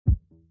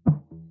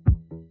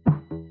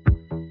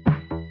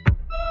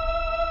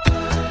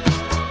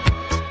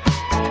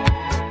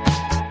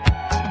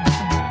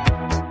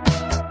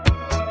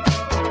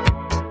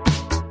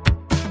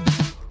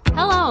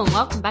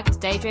welcome back to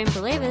Daydream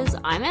Believers.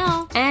 I'm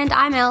Elle. And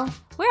I'm Elle.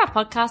 We're a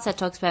podcast that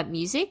talks about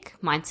music,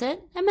 mindset,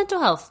 and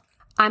mental health.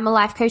 I'm a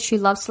life coach who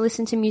loves to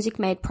listen to music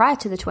made prior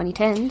to the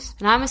 2010s.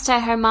 And I'm a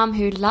stay-at-home mum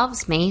who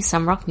loves me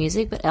some rock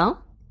music, but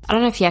Elle, I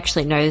don't know if you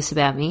actually know this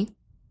about me,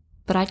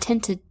 but I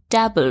tend to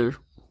dabble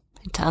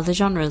into other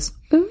genres.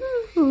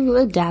 Ooh,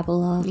 a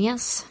dabbler.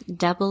 Yes,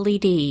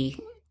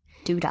 dabble-y-dee.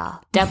 Doo-dah.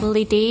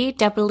 Dabble-y-dee,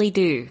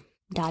 dabble-y-doo.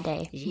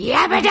 Da-day.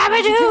 Yabba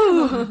dabba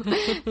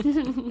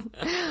doo.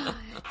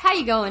 How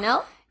you going,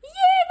 Elle?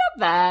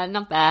 Yeah,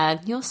 not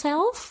bad.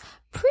 Yourself?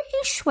 Pretty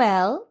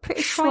swell.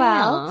 Pretty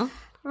swell.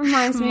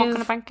 Reminds me Schmuck on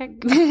a of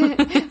pancake.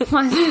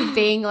 reminds me of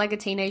being like a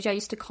teenager. I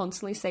used to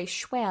constantly say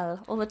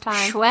swell all the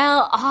time.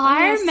 Swell. Oh,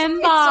 I Yes, remember.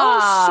 It's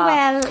all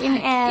swell in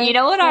air. You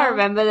know what I Swell.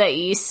 remember that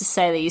you used to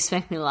say that used to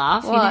make me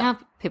laugh? You know What? how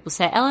people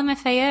say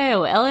LMFAO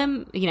or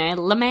LM,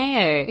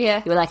 LMAO?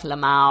 Yeah. You were like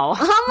Lamau.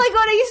 Oh my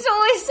god, I used to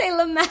always say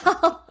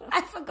Lamau. I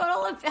forgot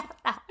all about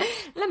that.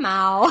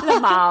 Lamau.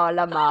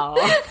 Lamau.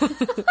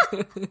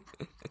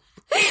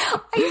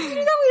 I used to do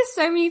that with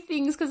so many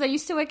things because I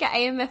used to work at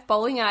AMF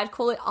bowling and I'd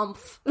call it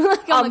umph.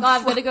 Like, oh my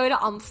god, I've got to go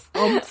to umph.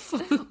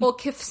 Or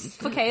KIFs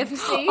for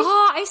KFC.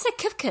 Oh, I said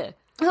Kifka.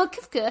 Oh,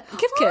 Kifka.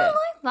 Kifka. Oh,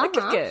 I like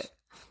that. Kifka.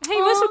 Hey,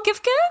 you mess with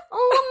Kifka?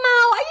 Oh,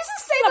 Lamau. I used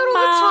to say that all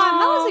the time.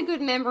 That was a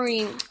good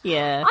memory.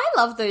 Yeah. I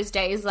love those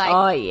days, like,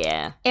 Oh,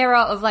 yeah. era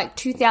of like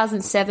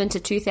 2007 to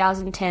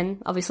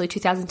 2010. Obviously,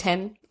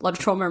 2010, a lot of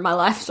trauma in my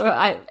life, so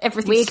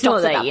everything We ignore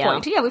stopped at that that year.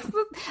 point.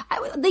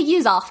 Yeah, the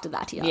years after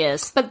that year.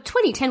 Yes. But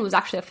 2010 was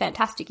actually a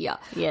fantastic year.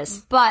 Yes.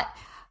 But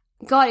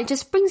God, it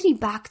just brings me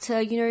back to,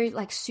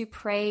 like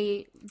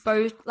Supre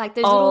bow, like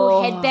those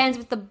little headbands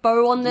with the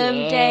bow on them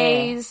Yeah.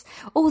 days.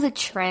 All the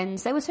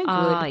trends, they were so good.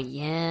 Oh,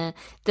 yeah.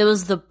 There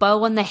was the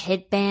bow on the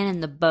headband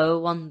and the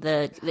bow on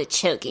the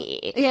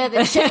chokey. Yeah, the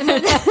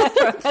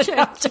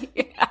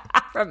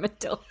From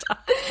Matilda.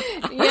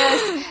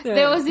 Yes,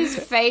 there was this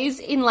phase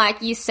in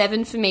like year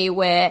 7 for me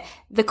where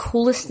the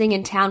coolest thing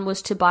in town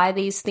was to buy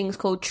these things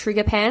called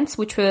trigger pants,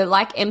 which were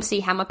like MC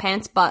Hammer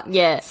pants, but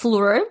Yeah.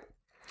 fluoro.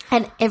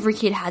 And every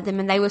kid had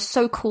them and they were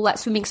so cool at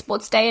swimming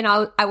sports day. And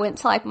I went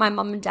to like my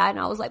mum and dad and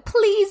I was like,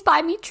 please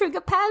buy me trigger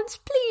pants,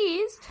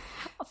 please.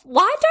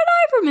 Why don't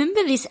I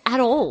remember this at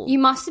all? You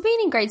must have been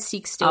in grade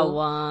 6 still. I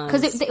was.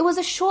 Because it was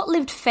a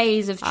short-lived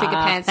phase of trigger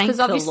pants. thank Because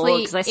the obviously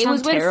Lord, 'cause they it sound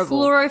was when terrible.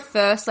 fluoro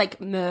first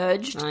like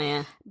merged. Oh,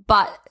 yeah.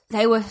 But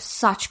they were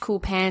such cool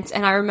pants.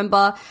 And I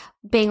remember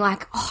being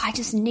like, oh, I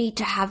just need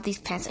to have these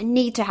pants. I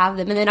need to have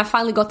them. And then I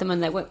finally got them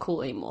and they weren't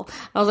cool anymore.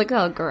 I was like,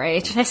 oh,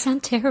 great. They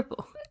sound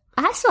terrible.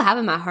 I still have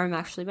them at home,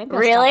 actually. Maybe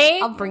Really?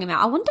 I'll bring them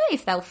out. I wonder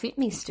if they'll fit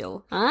me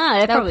still. They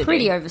They're probably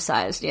pretty do.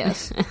 oversized,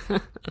 yes.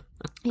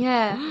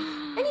 Yeah.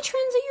 Any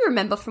trends that you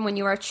remember from when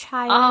you were a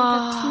child,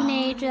 a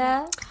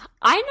teenager?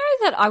 I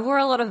know that I wore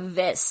a lot of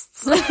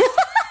vests.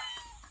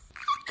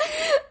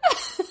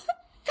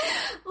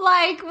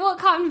 Like, what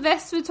kind of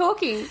vests we're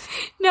talking?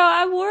 No,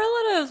 I wore a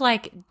lot of,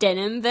 like,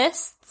 denim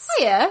vests.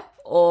 Oh, yeah.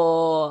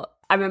 Or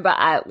I remember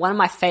one of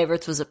my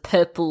favorites was a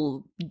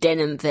purple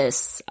denim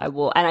vest I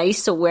wore. And I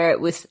used to wear it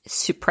with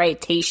Supre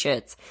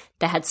t-shirts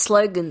that had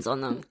slogans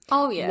on them.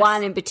 Oh, yes.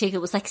 One in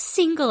particular was like,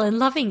 single and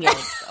loving it.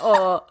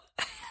 Or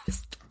I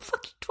was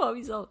fucking 12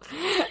 years old.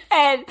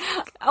 And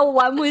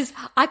one was,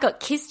 I got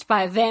kissed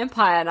by a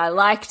vampire and I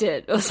liked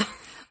it. It was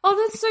Oh,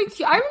 that's so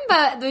cute. I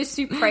remember those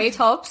Supre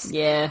tops.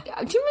 yeah. Do you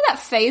remember that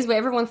phase where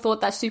everyone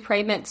thought that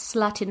Supre meant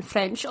slut in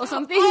French or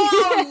something?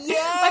 Oh, yeah.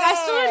 Like, I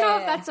still don't know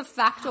if that's a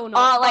fact or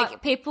not. Oh,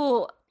 like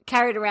people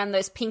carried around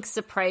those pink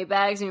Supre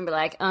bags and you'd be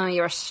like, oh,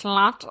 you're a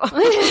slut.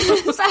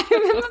 So I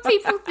remember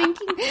people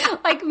thinking,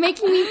 like,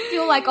 making me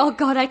feel like, oh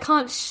God, I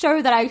can't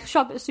show that I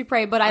shop at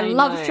Supre, but I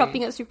love know.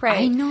 shopping at Supre.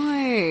 I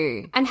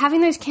know. And having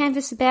those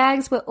canvas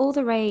bags were all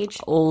the rage.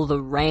 All the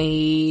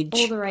rage.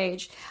 All the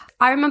rage.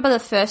 I remember the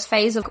first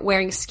phase of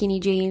wearing skinny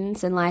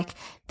jeans and like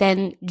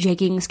then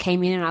jeggings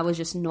came in and I was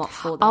just not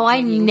for them. Oh,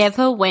 I jeggings.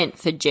 never went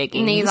for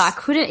jeggings. Neither. I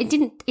couldn't.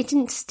 It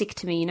didn't stick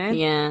to me. You know.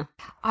 Yeah.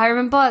 I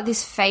remember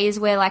this phase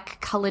where like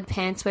coloured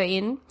pants were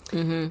in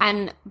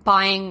and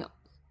buying,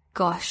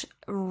 gosh,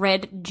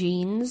 red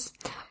jeans.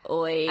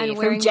 Oi, And from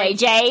wearing, like-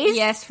 JJ's?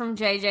 Yes, from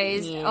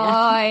JJ's.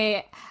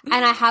 Yeah.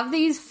 And I have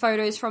these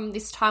photos from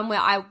this time where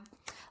I,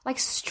 like,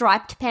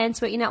 striped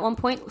pants were in at one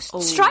point.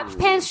 Striped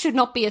pants should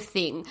not be a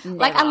thing.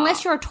 Like, Never.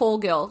 unless you're a tall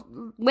girl.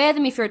 Wear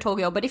them if you're a tall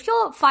girl. But if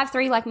you're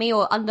 5'3" like me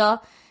or under...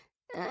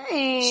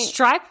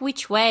 Stripe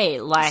which way?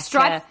 Like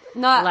Stripe-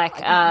 no, like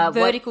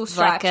vertical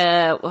stripes.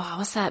 Like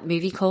what's that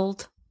movie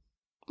called?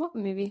 What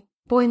movie?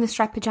 Boy in the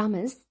striped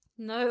pajamas.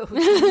 No,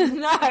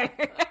 no,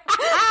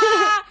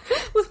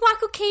 with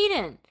Michael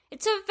Keaton.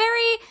 It's a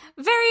very,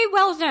 very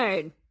well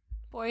known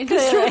Boy in the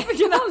striped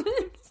pajamas.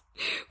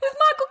 with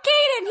Michael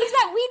Keaton. He's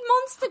that weird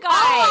monster guy.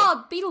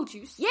 Oh,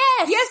 Beetlejuice.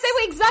 Yes, Yes, they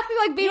were exactly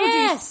like Beetlejuice.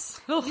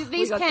 Yes. Oh, we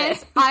These got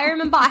pants, there. I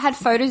remember I had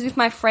photos with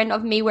my friend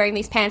of me wearing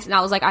these pants and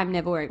I was like, I'm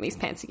never wearing these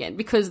pants again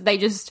because they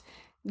just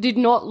did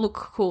not look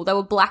cool. They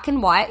were black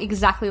and white,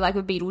 exactly like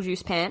a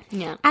Beetlejuice pant.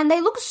 Yeah. And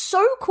they looked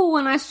so cool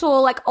when I saw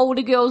like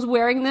older girls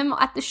wearing them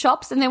at the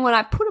shops and then when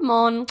I put them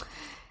on,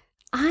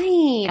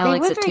 They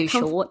Alex were are very too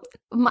short.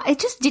 It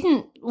just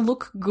didn't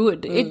look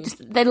good. It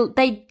just,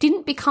 they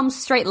didn't become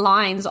straight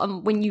lines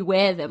on when you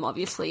wear them.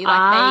 Obviously,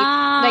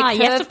 like they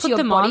you have to curve put your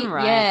them body. on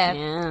right.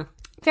 Yeah,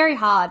 very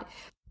hard.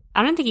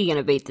 I don't think you're going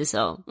to beat this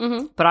up.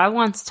 But I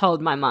once told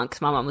my mum,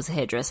 because my mum was a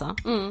hairdresser,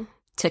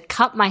 to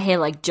cut my hair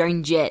like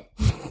Joan Jett.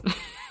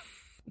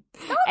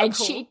 And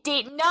cool. she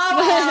did.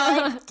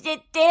 No,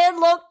 it didn't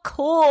look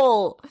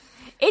cool.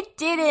 It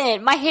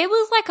didn't. My hair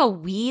was like a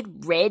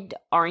weird red,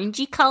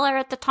 orangey color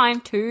at the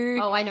time too.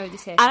 Oh, I know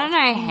this hair. I don't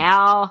know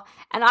how.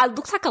 And I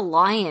looked like a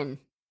lion.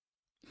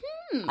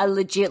 A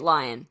legit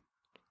lion.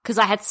 Because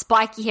I had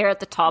spiky hair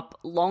at the top,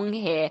 long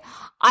hair.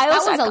 I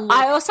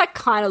also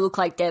kind of look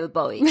like David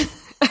Bowie.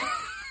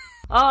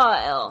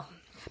 Oh,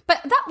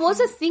 But that was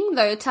a thing,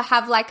 though, to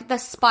have, like, the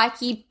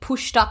spiky,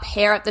 pushed-up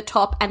hair at the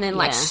top and then,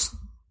 like,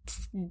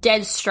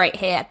 dead straight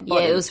hair at the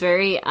bottom. yeah, it was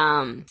very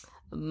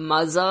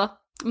muzzer.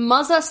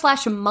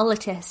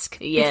 Muzzer/mulletesque.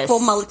 Yes.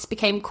 Before mullets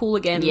became cool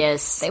again.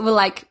 Yes. They were,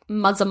 like,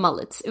 muzzer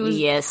mullets. It was.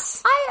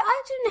 Yes.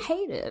 I didn't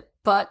hate it,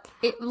 but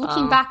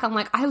looking back, I'm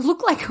like, I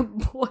look like a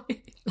boy.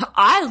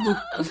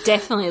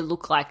 Definitely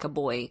look like a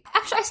boy.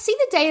 Actually, I see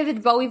the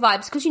David Bowie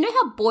vibes, because you know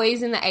how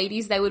boys in the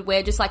 80s, they would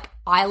wear just, like,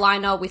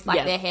 eyeliner with,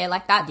 like, their hair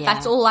like that? Yeah.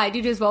 That's all I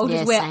did as well. Yeah,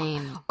 Just wear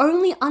same.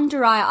 only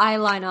under-eye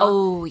eyeliner.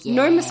 Oh, yeah.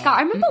 No mascara.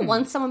 I remember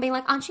once someone being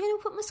like, aren't you going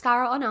to put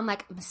mascara on? I'm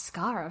like,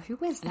 mascara? Who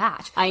wears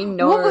that? I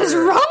know. What was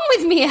wrong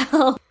with me,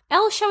 Elle?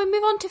 Elle, shall we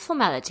move on to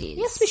formalities?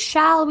 Yes, we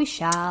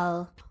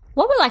shall.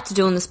 What we like to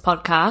do on this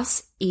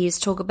podcast is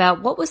talk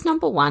about what was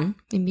number one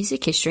in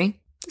music history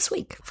this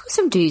week. I've got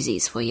some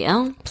doozies for you,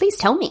 Elle. Please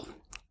tell me.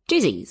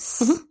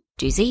 Doozies.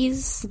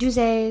 Doozies.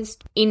 Doozies.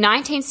 In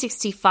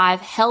 1965,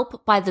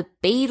 Help by the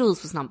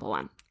Beatles was number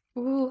one.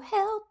 Ooh,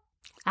 help.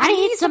 I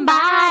need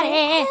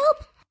somebody. Help.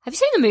 Have you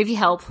seen the movie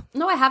Help?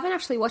 No, I haven't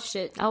actually watched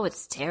it. Oh,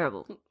 it's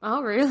terrible.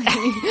 Oh, really?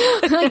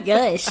 Oh, my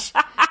gosh.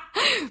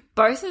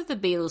 Both of the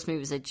Beatles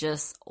movies are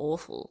just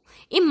awful.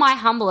 In my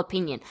humble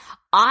opinion,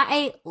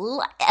 Elle,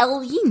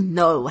 you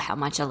know how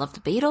much I love the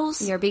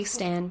Beatles. You're a big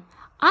stan.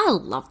 I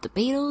love the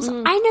Beatles.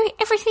 I know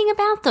everything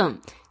about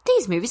them.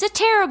 These movies are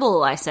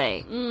terrible, I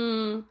say.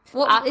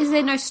 Well, is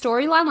there no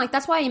storyline? Like,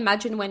 that's why I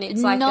imagine when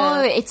it's like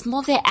it's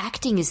more their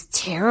acting is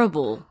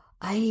terrible.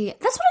 That's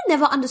what I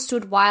never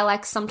understood, why,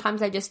 like,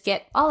 sometimes they just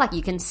get, like,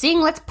 you can sing,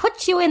 let's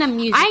put you in a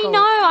musical. I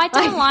know, I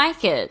don't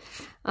like it.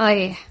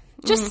 Yeah.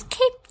 Just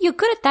you're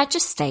good at that,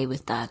 just stay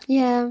with that.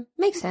 Yeah,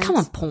 makes sense. Come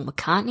on, Paul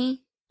McCartney.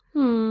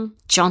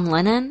 John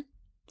Lennon.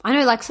 I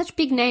know, like, such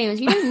big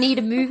names. You don't need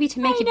a movie to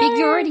make you big.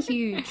 You're already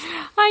huge.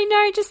 I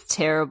know, just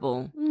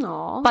terrible.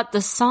 No. But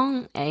the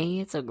song,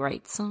 it's a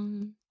great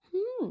song.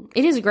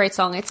 It is a great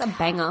song. It's a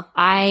banger.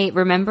 I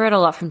remember it a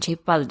lot from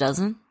Cheaper by the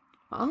Dozen.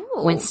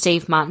 Oh. When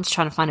Steve Martin's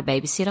trying to find a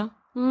babysitter.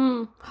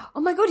 Oh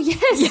my god,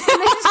 yes.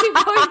 And they just keep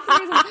going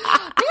through them. Man,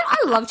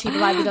 I love Cheaper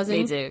by the Dozen.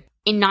 Me too.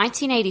 In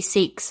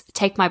 1986,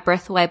 Take My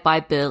Breath Away by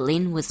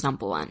Berlin was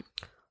number one.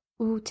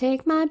 Ooh,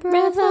 take my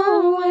breath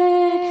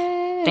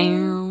away.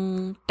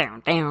 Down, down,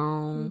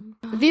 down.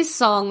 This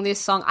song,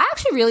 I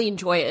actually really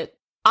enjoy it.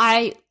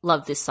 I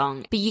love this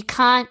song, but you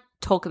can't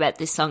talk about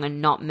this song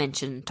and not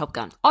mention Top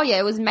Gun. Oh yeah,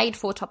 it was made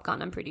for Top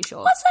Gun, I'm pretty sure.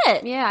 Was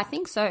it? Yeah, I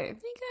think so. There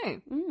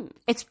you go.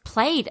 It's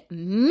played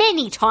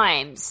many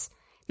times.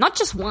 Not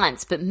just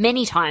once, but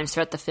many times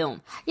throughout the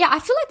film. Yeah, I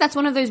feel like that's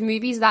one of those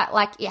movies that,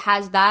 like, it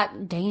has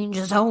that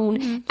danger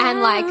zone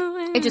and, like,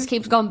 it just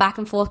keeps going back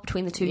and forth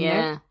between the two, you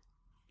know?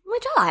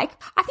 Which I like.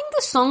 I think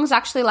the song's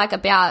actually, like,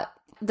 about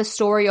the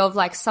story of,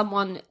 like,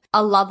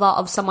 a lover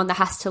of someone that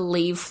has to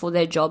leave for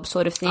their job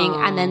sort of thing.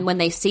 And then when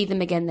they see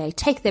them again, they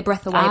take their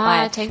breath away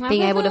by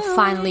being able to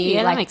finally,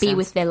 like, be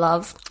with their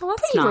love. Oh,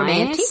 that's pretty nice.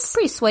 romantic.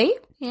 Pretty sweet.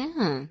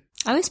 Yeah.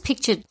 I always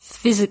pictured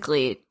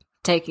physically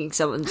taking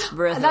someone's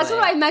breath That's away.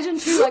 what I imagine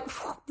too, like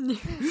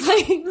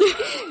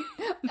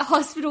a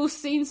hospital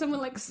scene, someone,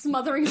 like,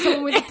 smothering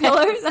someone with a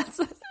pillow. That's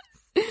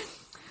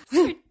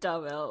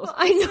dumb Elle.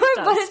 I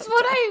know, but it's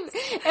what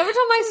every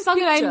time I sung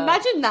it, I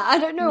imagine that. I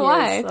don't know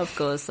why. Yes, of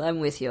course.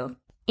 I'm with you.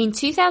 In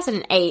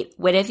 2008,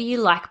 Whatever You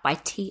Like by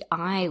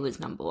T.I. was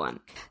number one.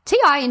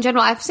 T.I. in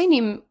general, I've seen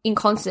him in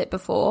concert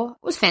before.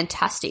 It was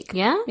fantastic.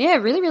 Yeah? Yeah,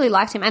 really, really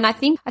liked him. And I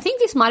think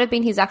this might have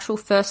been his actual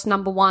first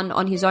number one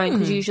on his own,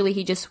 because usually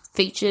he just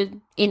featured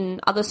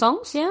in other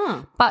songs.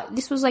 Yeah. But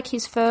this was, like,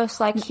 his first,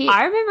 like, hit.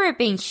 I remember it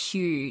being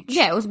huge.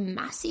 Yeah, it was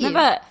massive. I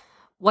remember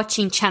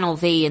watching Channel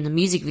V and the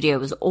music video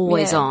was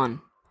always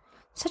on.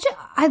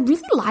 I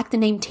really like the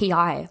name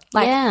T.I.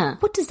 Like, Yeah.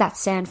 what does that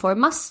stand for? It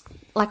must,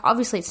 like,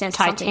 obviously it stands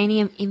for something.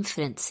 Titanium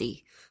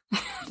Infinity.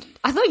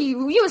 I thought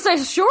you were so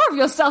sure of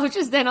yourself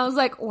just then. I was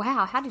like,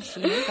 wow, how did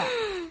she know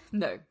that?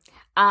 No.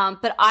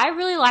 But I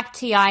really like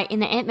T.I. in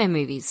the Ant-Man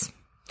movies.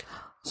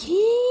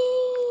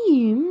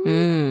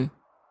 Yeah.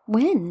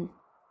 When?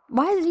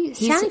 Why did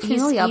he sound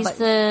familiar? He's but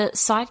the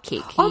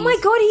sidekick. oh my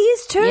god, he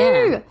is too.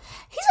 Yeah.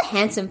 He's a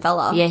handsome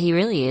fella. Yeah, he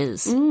really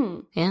is.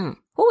 Yeah.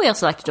 What we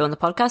also like to do on the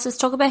podcast is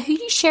talk about who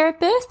you share a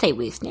birthday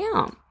with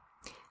now.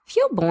 If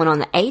you're born on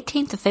the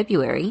 18th of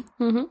February,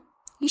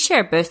 you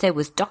share a birthday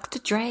with Dr.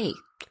 Dre.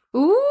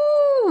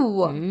 Ooh,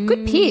 Ooh,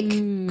 good pick.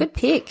 Good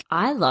pick.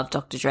 I love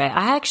Dr. Dre.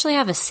 I actually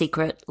have a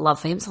secret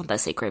love for him. It's not that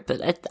secret,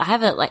 but I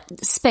have a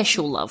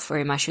special love for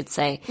him, I should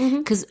say,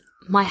 because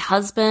my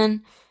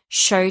husband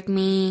showed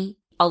me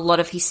a lot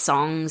of his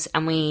songs,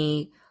 and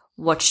we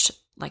watched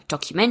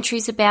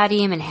documentaries about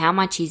him and how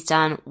much he's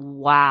done.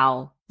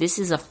 Wow, this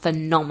is a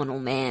phenomenal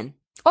man.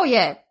 Oh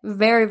yeah,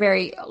 very,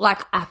 very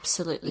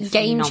absolutely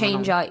game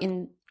phenomenal. changer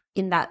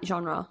in that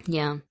genre.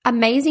 Yeah.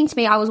 Amazing to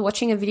me. I was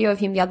watching a video of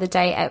him the other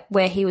day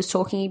where he was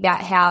talking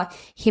about how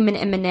him and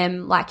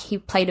Eminem, he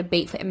played a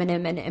beat for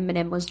Eminem and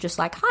Eminem was just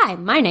like, hi,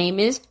 my name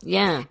is.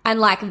 Yeah.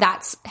 And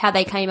that's how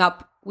they came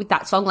up with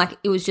that song.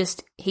 It was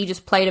just, he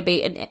just played a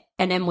beat and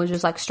Eminem was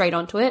just straight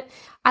onto it.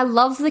 I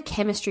love the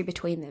chemistry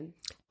between them.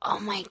 Oh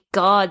my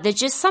God. There's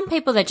just some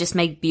people that just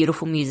make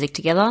beautiful music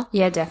together.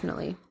 Yeah,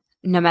 definitely.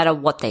 No matter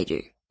what they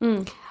do.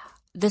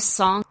 The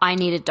song, I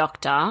Need a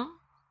Doctor,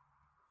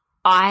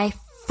 I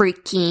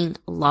freaking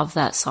love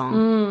that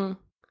song.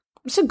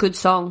 It's a good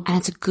song. And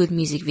it's a good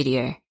music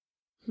video.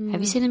 Have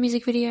you seen the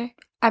music video?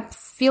 I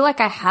feel like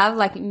I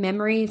have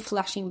memory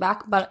flashing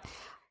back, but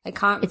I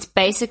can't. It's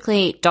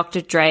basically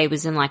Dr. Dre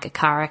was in a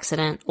car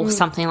accident or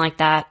something like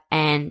that,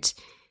 and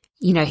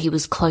he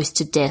was close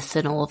to death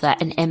and all of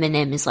that, and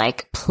Eminem is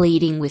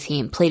pleading with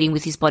him, pleading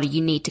with his body,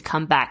 you need to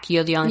come back.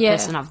 You're the only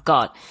person I've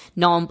got.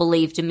 No one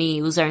believed in me.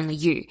 It was only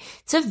you.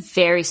 It's a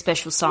very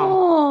special song.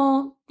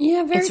 Oh,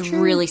 yeah, very It's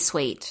true. really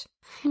sweet.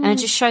 And it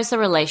just shows the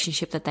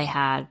relationship that they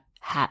have.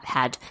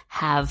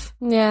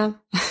 Yeah.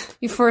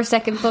 You for a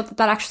second thought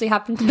that actually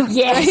happened to Dr.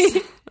 Yes.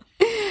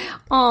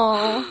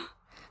 Oh,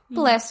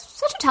 bless.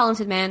 Such a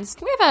talented man.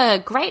 We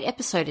have a great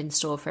episode in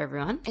store for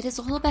everyone. It is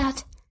all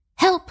about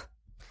help.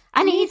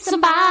 I need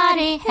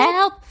somebody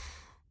help.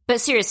 But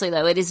seriously,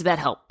 though, it is about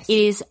help. It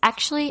is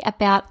actually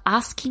about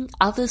asking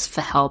others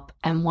for help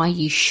and why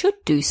you should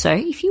do so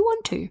if you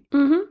want to.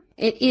 Mm-hmm.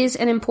 It is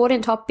an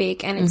important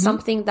topic, and it's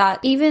something that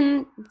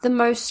even the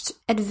most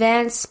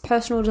advanced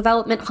personal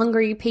development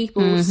hungry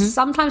people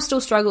sometimes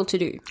still struggle to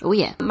do. Oh,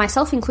 yeah.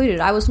 Myself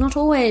included. I was not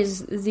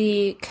always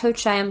the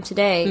coach I am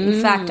today. In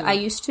fact, I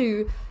used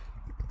to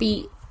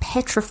be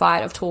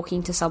petrified of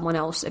talking to someone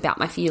else about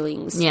my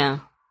feelings. Yeah.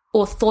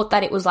 Or thought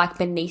that it was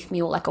beneath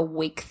me or a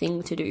weak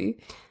thing to do.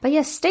 But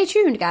yes, stay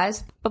tuned,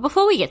 guys. But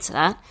before we get to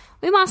that,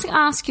 we must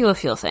ask you a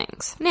few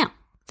things. Now,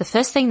 the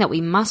first thing that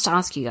we must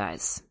ask you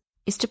guys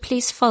is to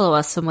please follow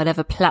us on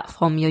whatever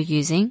platform you're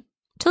using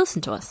to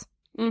listen to us.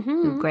 We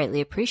would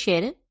greatly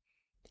appreciate it.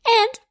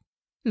 And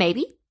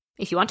maybe,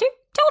 if you want to,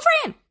 tell a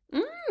friend.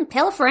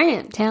 Tell a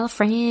friend. Tell a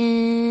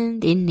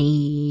friend in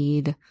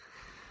need.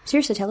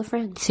 Seriously, tell a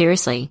friend.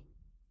 Seriously.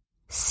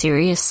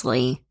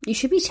 You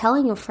should be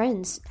telling your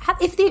friends.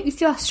 If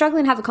you're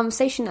struggling to have a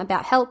conversation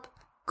about help,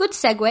 good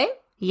segue.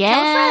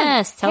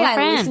 Yes, tell a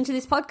friend. I listened to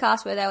this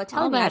podcast where they were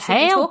telling me I about should be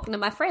help. talking to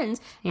my friends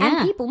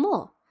and people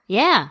more.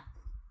 Yeah.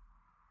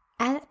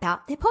 And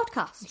about their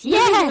podcast.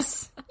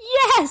 Yes.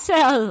 Yes,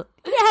 Elle.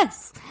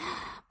 Yes.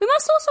 We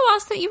must also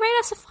ask that you rate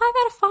us a 5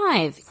 out of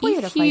 5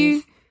 if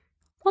you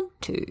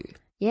want to.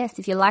 Yes,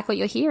 if you like what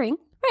you're hearing.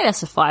 Rate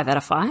us a 5 out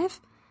of 5,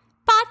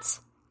 but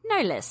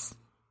no less.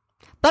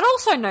 But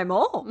also no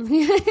more.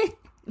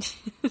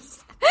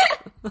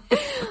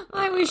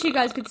 I wish you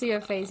guys could see her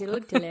face. It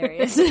looked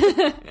hilarious.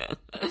 All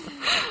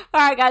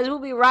right, guys, we'll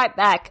be right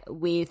back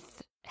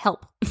with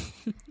help.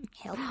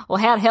 Help. Or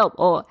how to help.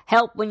 Or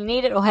help when you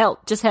need it, or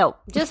help. Just help.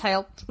 Just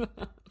help.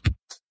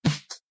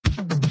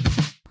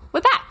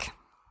 We're back.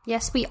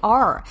 Yes, we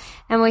are.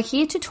 And we're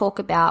here to talk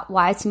about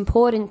why it's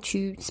important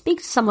to speak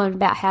to someone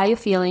about how you're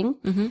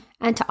feeling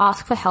and to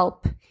ask for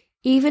help,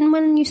 even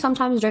when you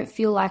sometimes don't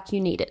feel like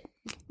you need it.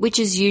 Which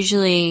is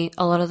usually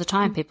a lot of the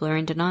time people are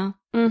in denial.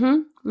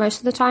 Most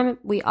of the time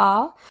we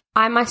are.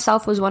 I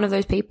myself was one of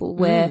those people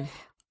where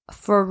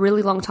for a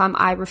really long time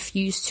I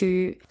refused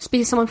to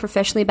speak to someone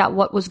professionally about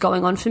what was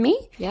going on for me.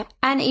 Yep.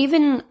 And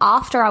even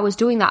after I was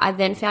doing that, I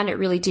then found it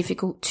really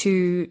difficult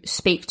to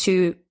speak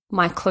to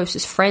my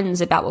closest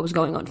friends about what was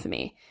going on for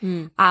me.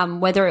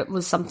 Whether it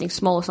was something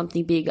small or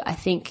something big. I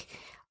think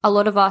a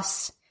lot of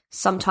us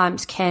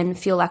sometimes can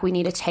feel like we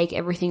need to take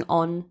everything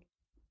on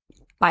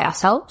by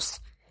ourselves.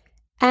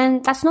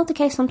 And that's not the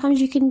case. Sometimes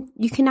you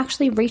can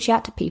actually reach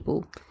out to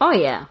people. Oh,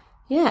 yeah.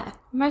 Yeah.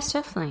 Most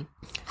definitely.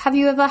 Have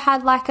you ever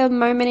had a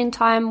moment in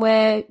time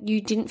where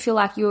you didn't feel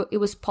like it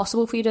was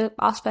possible for you to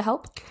ask for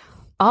help?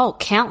 Oh,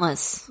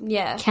 countless.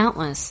 Yeah.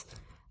 Countless.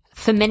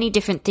 For many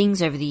different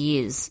things over the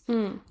years.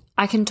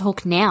 I can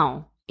talk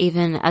now,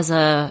 even as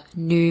a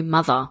new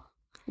mother.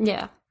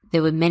 Yeah.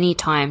 There were many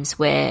times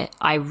where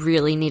I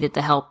really needed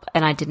the help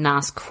and I didn't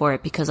ask for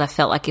it because I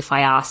felt like if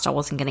I asked, I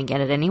wasn't going to get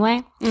it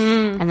anyway.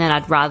 And then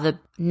I'd rather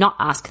not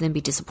ask than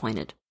be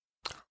disappointed.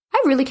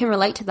 I really can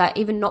relate to that,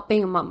 even not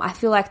being a mum. I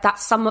feel like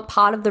that's some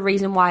part of the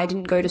reason why I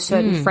didn't go to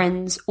certain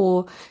friends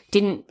or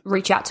didn't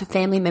reach out to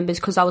family members,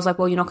 because I was like,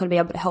 well, you're not going to be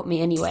able to help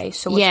me anyway.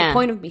 So what's the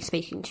point of me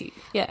speaking to you?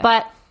 Yeah.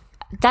 But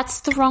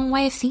that's the wrong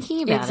way of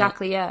thinking about it.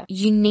 Exactly, yeah.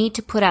 You need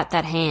to put out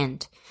that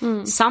hand.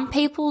 Some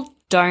people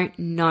don't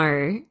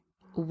know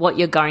what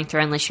you're going through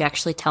unless you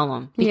actually tell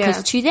them.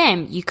 Because to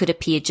them, you could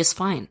appear just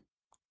fine.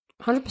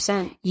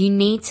 100%. You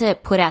need to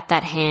put out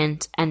that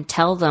hand and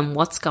tell them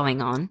what's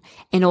going on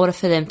in order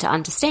for them to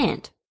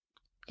understand.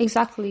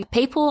 Exactly.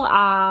 People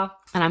are,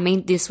 and I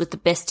mean this with the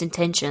best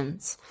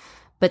intentions,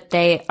 but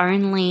they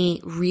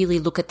only really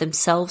look at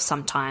themselves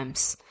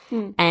sometimes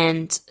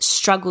and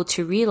struggle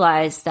to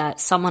realize that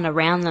someone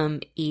around them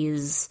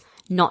is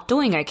not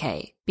doing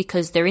okay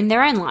because they're in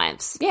their own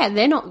lives. Yeah,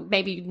 they're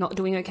maybe not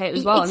doing okay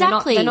as well.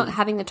 Exactly. And they're not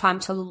having the time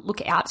to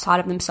look outside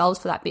of themselves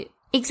for that bit.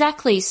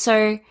 Exactly.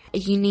 So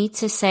you need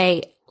to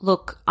say,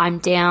 look, I'm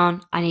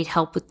down. I need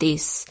help with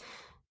this.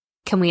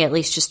 Can we at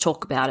least just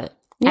talk about it?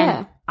 Yeah.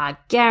 And I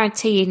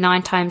guarantee you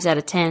 9 times out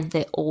of 10,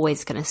 they're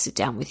always going to sit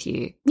down with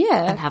you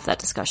and have that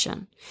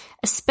discussion,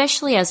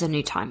 especially as a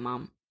new time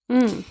mum.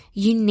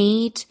 You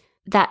need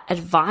that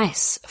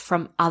advice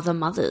from other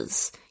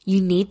mothers.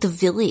 You need the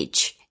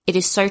village. It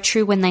is so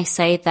true when they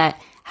say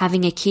that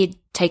having a kid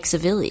takes a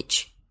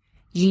village.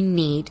 You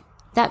need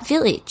that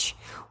village,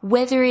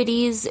 whether it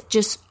is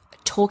just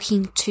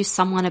talking to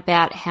someone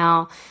about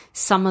how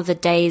some of the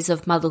days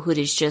of motherhood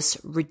is just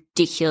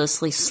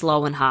ridiculously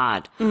slow and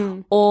hard,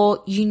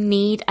 or you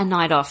need a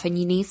night off and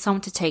you need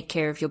someone to take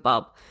care of your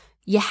bub.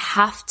 You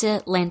have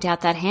to lend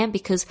out that hand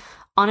because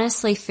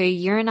honestly, for a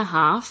year and a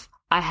half,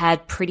 I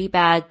had pretty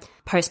bad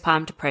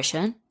postpartum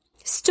depression.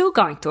 Still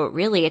going through it,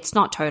 really. It's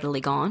not totally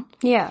gone.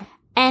 Yeah.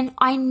 And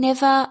I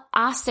never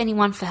asked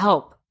anyone for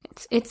help.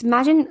 It's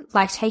imagine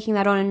like taking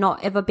that on and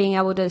not ever being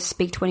able to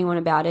speak to anyone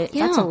about it.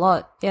 Yeah. That's a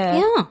lot.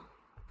 Yeah.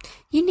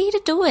 You need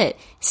to do it.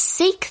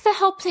 Seek the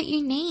help that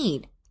you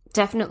need.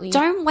 Definitely.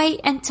 Don't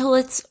wait until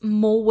it's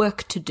more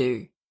work to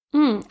do.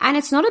 And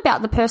it's not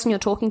about the person you're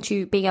talking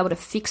to being able to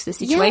fix the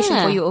situation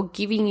for you or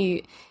giving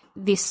you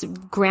this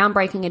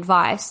groundbreaking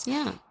advice.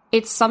 Yeah.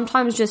 It's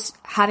sometimes just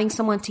having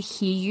someone to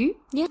hear you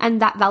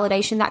and that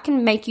validation that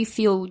can make you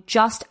feel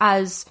just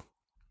as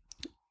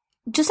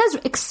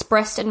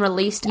expressed and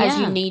released as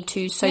you need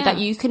to so that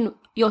you can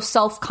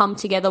yourself come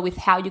together with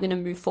how you're going to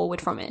move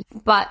forward from it.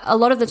 But a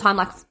lot of the time,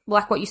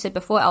 like what you said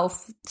before,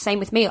 Elf, same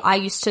with me, I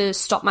used to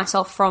stop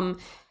myself from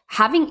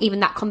having even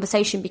that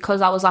conversation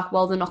because I was like,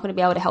 well, they're not going to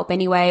be able to help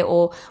anyway,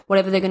 or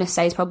whatever they're going to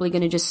say is probably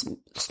going to just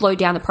slow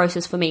down the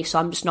process for me, so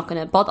I'm just not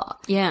going to bother.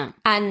 Yeah.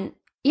 And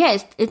yeah,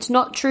 it's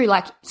not true.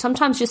 Like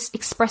sometimes just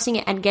expressing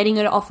it and getting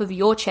it off of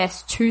your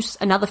chest to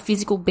another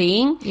physical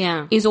being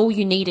is all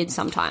you needed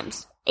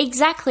sometimes.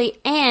 Exactly.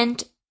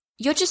 And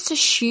you're just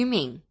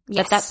assuming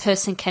that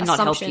person cannot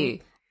help you.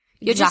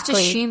 You're just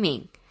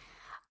assuming.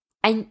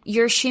 And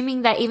you're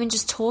assuming that even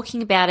just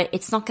talking about it,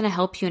 it's not going to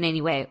help you in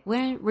any way.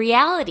 When in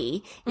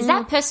reality is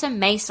that person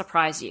may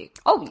surprise you.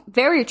 Oh,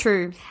 very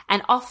true.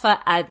 And offer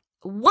a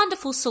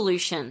wonderful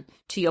solution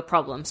to your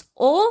problems.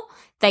 Or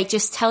they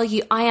just tell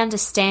you, I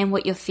understand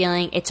what you're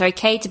feeling. It's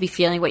okay to be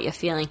feeling what you're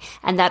feeling.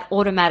 And that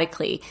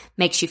automatically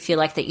makes you feel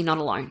like that you're not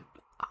alone.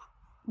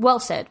 Well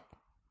said.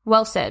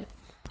 Well said.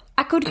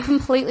 I could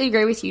completely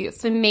agree with you.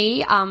 For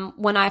me,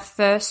 when I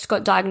first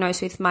got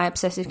diagnosed with my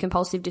obsessive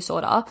compulsive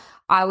disorder,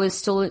 I was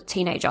still a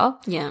teenager.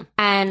 Yeah.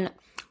 And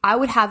I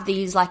would have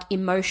these like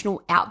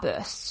emotional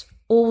outbursts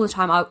all the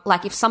time.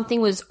 Like if something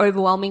was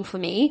overwhelming for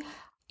me,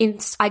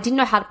 I didn't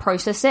know how to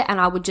process it and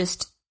I would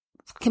just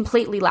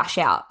completely lash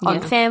out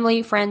on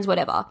family, friends,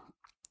 whatever.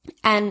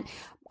 And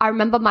I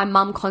remember my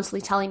mum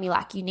constantly telling me,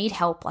 like, you need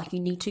help, like,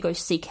 you need to go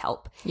seek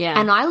help. Yeah.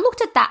 And I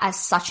looked at that as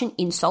such an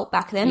insult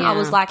back then. I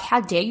was like,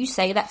 how dare you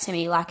say that to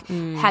me? Like,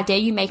 how dare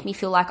you make me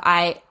feel like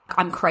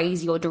I'm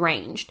crazy or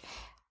deranged?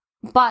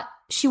 But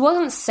she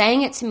wasn't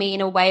saying it to me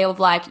in a way of,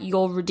 like,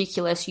 you're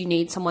ridiculous, you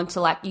need someone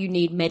to, like, you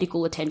need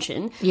medical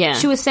attention. Yeah.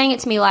 She was saying it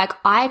to me like,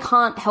 I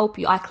can't help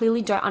you. I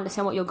clearly don't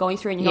understand what you're going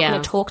through and you're not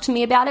going to talk to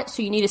me about it,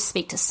 so you need to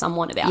speak to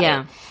someone about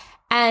it.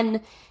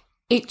 And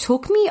it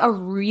took me a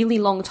really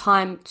long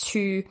time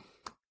to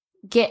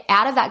get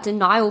out of that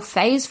denial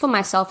phase for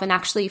myself and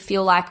actually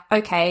feel like,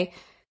 okay,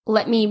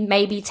 let me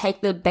maybe take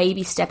the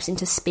baby steps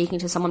into speaking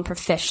to someone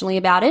professionally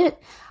about it.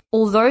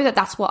 Although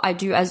that's what I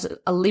do as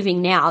a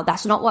living now,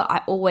 that's not what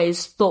I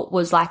always thought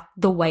was like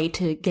the way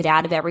to get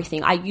out of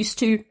everything. I used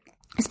to,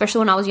 especially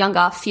when I was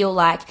younger, feel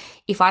like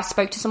if I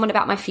spoke to someone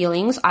about my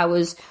feelings, I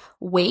was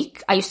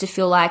weak. I used to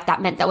feel like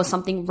that meant there was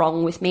something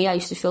wrong with me. I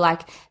used to feel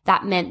like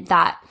that meant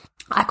that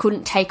I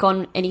couldn't take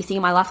on anything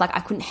in my life. Like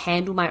I couldn't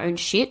handle my own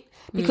shit.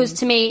 Because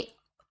to me,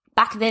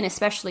 back then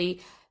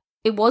especially,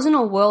 it wasn't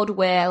a world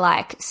where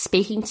like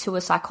speaking to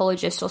a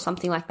psychologist or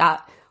something like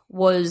that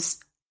was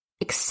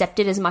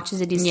accepted as much as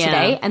it is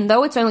today. And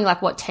though it's only like,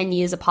 10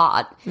 years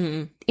apart,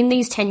 in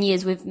these 10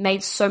 years, we've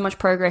made so much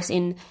progress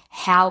in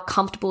how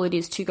comfortable it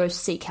is to go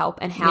seek help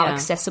and how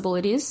accessible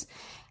it is.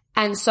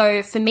 And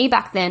so for me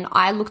back then,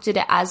 I looked at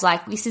it as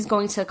like, this is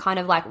going to kind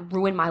of like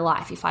ruin my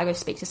life if I go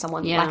speak to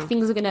someone. Like bad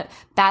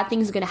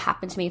things are going to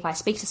happen to me if I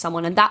speak to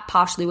someone. And that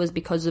partially was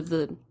because of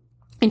the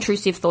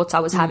intrusive thoughts I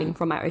was having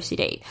from my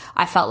OCD.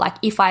 I felt like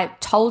if I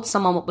told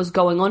someone what was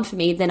going on for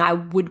me, then I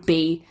would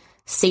be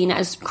seen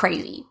as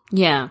crazy.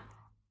 Yeah.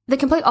 The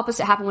complete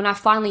opposite happened when I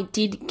finally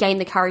did gain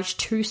the courage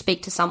to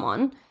speak to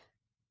someone.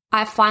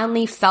 I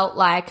finally felt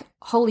like,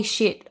 holy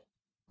shit,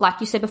 like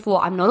you said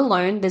before, I'm not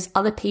alone. There's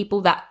other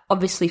people that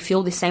obviously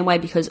feel the same way,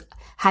 because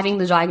having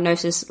the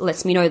diagnosis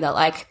lets me know that,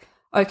 like,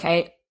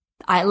 okay,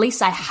 at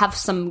least I have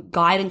some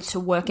guidance to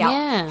work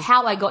out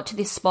how I got to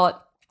this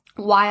spot,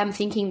 why I'm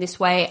thinking this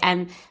way,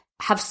 and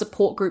have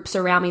support groups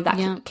around me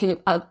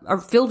that are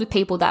filled with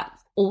people that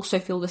also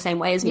feel the same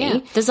way as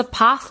me. There's a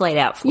path laid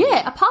out for you.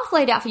 Yeah, a path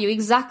laid out for you,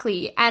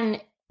 exactly. And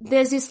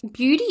there's this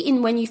beauty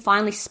in when you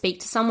finally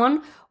speak to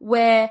someone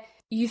where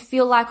you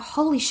feel like,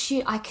 holy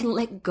shit, I can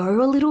let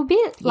go a little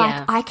bit.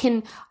 Like I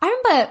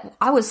remember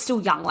I was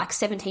still young, like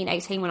 17,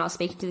 18 when I was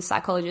speaking to the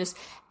psychologist,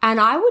 and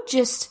I would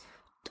just,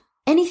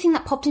 anything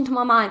that popped into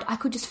my mind, I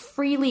could just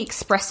freely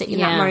express it in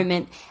that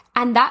moment.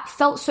 And that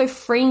felt so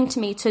freeing to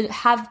me, to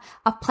have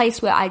a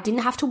place where I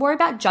didn't have to worry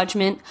about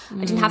judgment.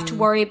 I didn't have to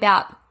worry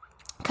about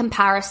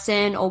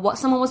comparison or what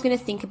someone was going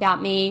to think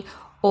about me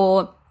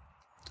or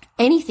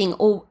anything,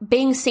 or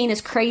being seen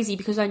as crazy,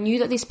 because I knew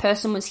that this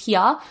person was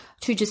here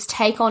to just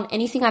take on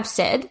anything I've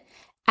said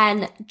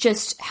and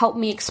just help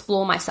me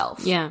explore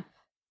myself. Yeah.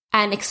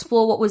 And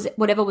explore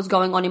whatever was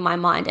going on in my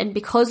mind. And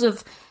because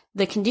of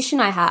the condition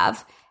I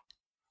have,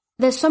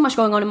 there's so much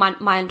going on in my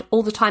mind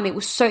all the time. It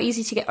was so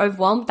easy to get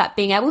overwhelmed that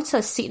being able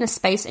to sit in a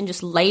space and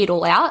just lay it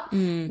all out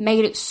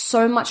made it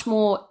so much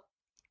more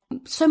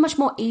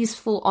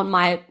easeful on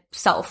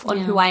myself, on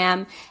who I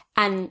am.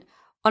 And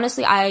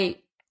honestly, I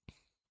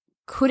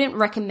couldn't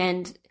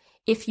recommend,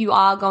 if you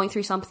are going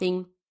through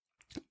something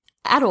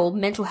at all,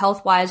 mental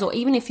health wise, or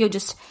even if you're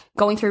just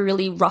going through a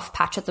really rough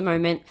patch at the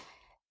moment,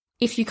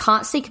 if you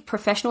can't seek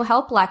professional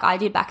help like I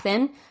did back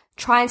then,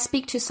 try and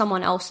speak to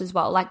someone else as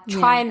well. Like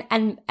try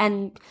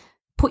and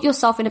put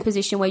yourself in a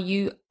position where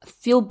you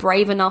feel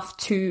brave enough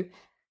to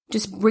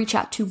just reach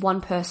out to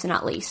one person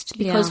at least,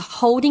 because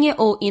holding it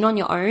all in on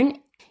your own,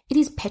 it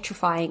is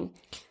petrifying.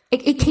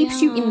 It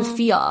keeps you in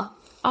fear.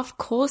 Of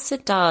course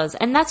it does.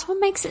 And that's what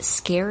makes it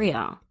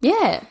scarier.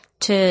 Yeah.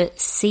 To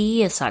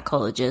see a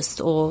psychologist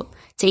or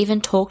to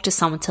even talk to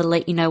someone to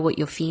let you know what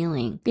you're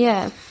feeling.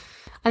 Yeah.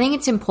 I think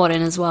it's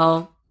important as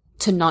well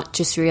to not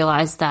just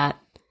realize that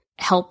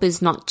help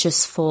is not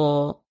just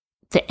for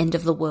the end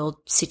of the world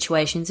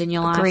situations in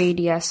your life.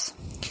 Agreed, yes.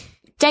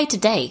 Day to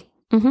day.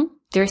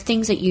 There are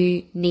things that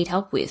you need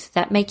help with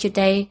that make your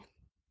day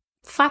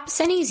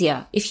 5%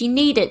 easier, if you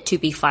need it to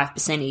be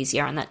 5%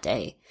 easier on that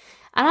day.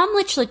 And I'm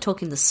literally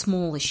talking the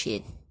smallest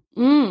shit.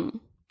 I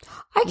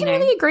can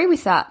really agree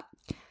with that.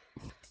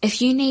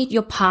 If you need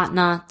your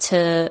partner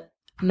to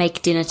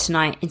make dinner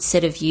tonight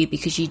instead of you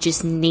because you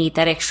just need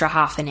that extra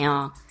half an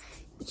hour,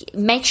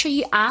 make sure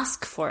you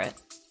ask for it.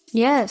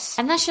 Yes.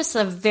 And that's just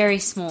a very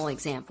small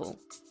example.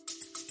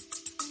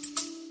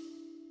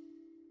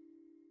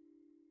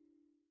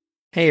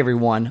 Hey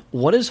everyone,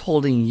 what is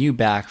holding you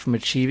back from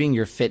achieving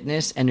your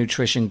fitness and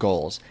nutrition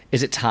goals?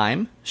 Is it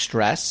time,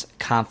 stress,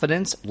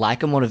 confidence,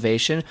 lack of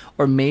motivation,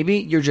 or maybe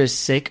you're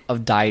just sick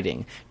of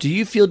dieting? Do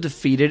you feel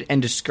defeated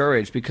and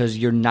discouraged because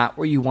you're not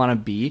where you want to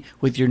be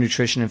with your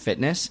nutrition and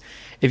fitness?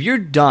 If you're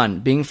done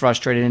being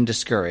frustrated and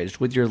discouraged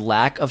with your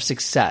lack of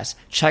success,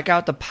 check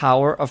out the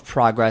Power of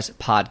Progress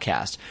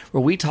podcast,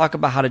 where we talk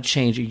about how to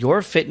change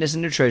your fitness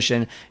and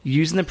nutrition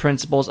using the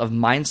principles of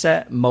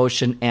mindset,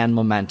 motion, and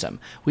momentum.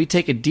 We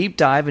take a deep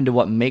dive into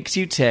what makes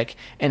you tick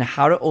and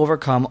how to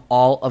overcome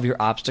all of your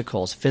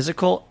obstacles,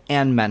 physical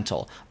and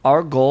mental.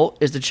 Our goal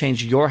is to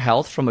change your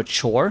health from a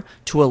chore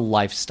to a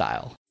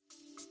lifestyle.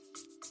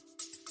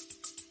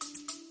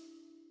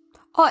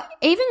 Or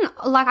even,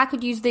 like, I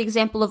could use the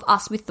example of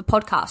us with the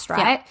podcast,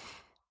 right? Yeah.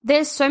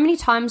 There's so many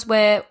times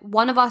where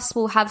one of us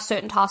will have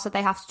certain tasks that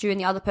they have to do and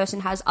the other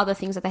person has other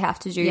things that they have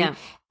to do. Yeah.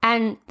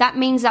 And that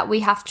means that we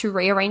have to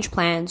rearrange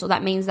plans, or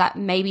that means that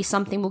maybe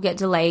something will get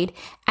delayed.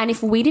 And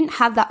if we didn't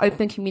have that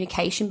open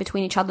communication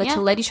between each other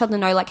to let each other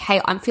know, like,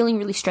 hey, I'm feeling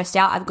really stressed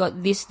out. I've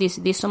got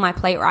this on my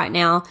plate right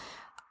now.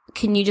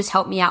 Can you just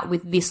help me out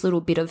with this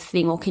little bit of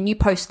thing, or can you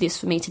post this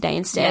for me today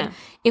instead? Yeah.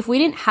 If we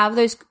didn't have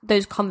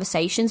those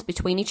conversations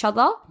between each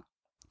other,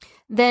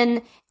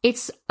 then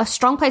it's a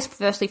strong place,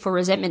 firstly, for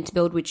resentment to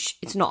build, which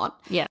it's not.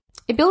 Yeah.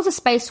 It builds a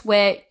space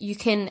where you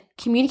can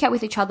communicate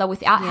with each other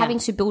without having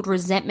to build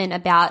resentment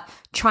about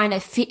trying to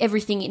fit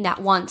everything in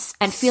at once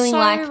and feeling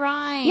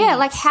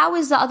like how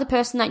is the other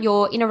person that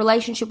you're in a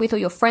relationship with or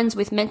you're friends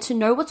with meant to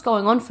know what's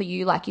going on for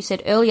you? Like you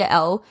said earlier,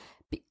 Elle,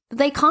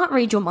 they can't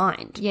read your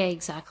mind. Yeah,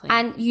 exactly.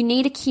 And you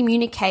need to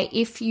communicate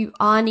if you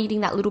are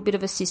needing that little bit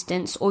of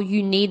assistance, or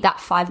you need that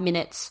 5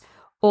 minutes,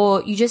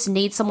 or you just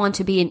need someone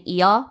to be an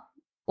ear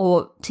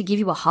or to give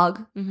you a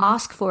hug.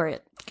 Ask for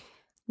it.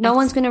 No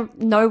one's going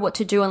to know what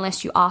to do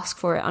unless you ask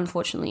for it,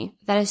 unfortunately.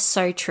 That is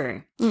so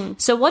true.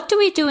 So what do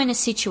we do in a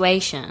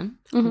situation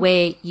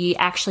where you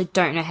actually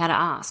don't know how to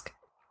ask?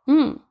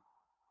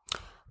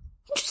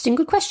 Interesting.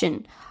 Good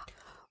question.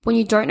 When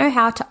you don't know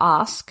how to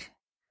ask,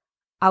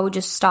 I would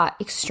just start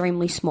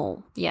extremely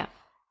small. Yeah.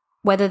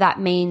 Whether that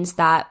means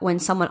that when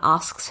someone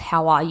asks,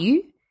 how are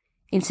you?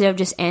 Instead of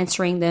just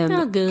answering them,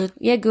 oh, good.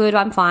 Yeah, good,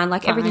 I'm fine.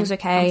 Like, everything's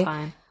okay. I'm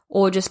fine.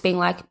 Or just being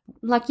like,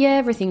 yeah,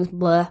 everything's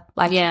blur.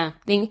 Like, yeah.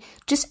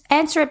 Just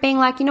answer it being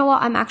like, you know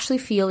what, I'm actually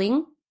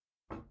feeling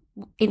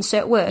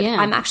insert word. Yeah.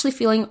 I'm actually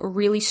feeling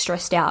really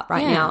stressed out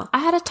right now. I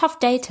had a tough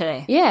day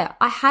today. Yeah,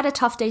 I had a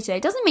tough day today.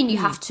 It doesn't mean you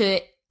have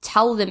to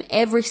tell them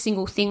every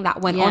single thing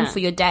that went on for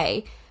your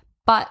day,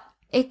 but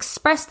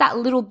express that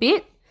little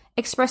bit,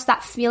 express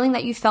that feeling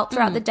that you felt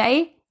throughout the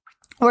day.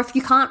 Or if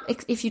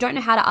you don't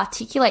know how to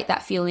articulate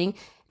that feeling,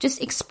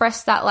 just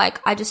express that,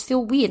 like, I just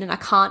feel weird and I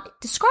can't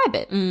describe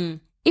it.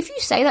 If you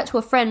say that to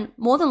a friend,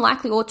 more than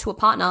likely, or to a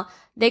partner,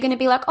 they're going to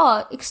be like,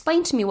 oh,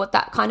 explain to me what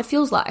that kind of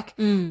feels like.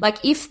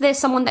 Like, if there's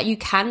someone that you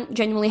can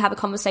genuinely have a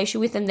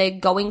conversation with and they're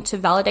going to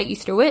validate you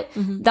through it,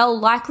 they'll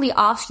likely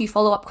ask you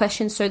follow-up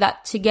questions so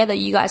that together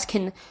you guys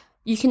can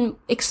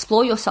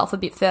explore yourself a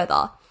bit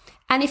further.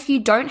 And if you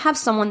don't have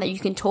someone that you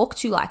can talk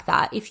to like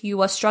that, if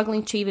you are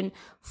struggling to even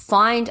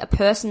find a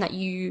person that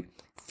you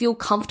feel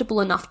comfortable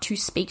enough to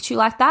speak to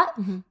like that,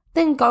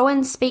 then go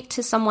and speak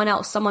to someone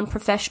else, someone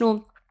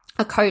professional,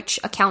 a coach,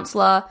 a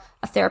counselor,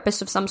 a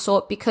therapist of some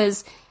sort,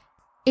 because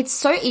it's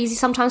so easy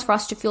sometimes for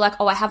us to feel like,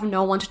 oh, I have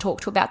no one to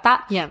talk to about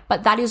that. Yeah.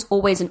 But that is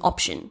always an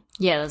option.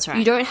 Yeah, that's right.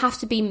 You don't have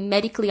to be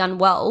medically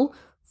unwell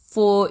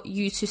for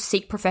you to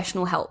seek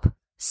professional help.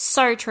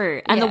 So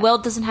true. And the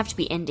world doesn't have to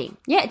be ending.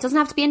 Yeah, it doesn't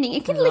have to be ending.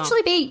 It can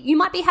literally be, you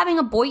might be having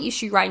a boy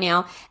issue right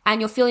now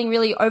and you're feeling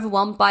really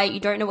overwhelmed by it. You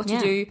don't know what to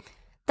do.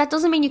 That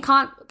doesn't mean you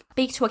can't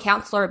speak to a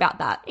counselor about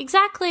that.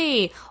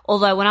 Exactly.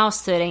 Although when I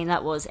was 13,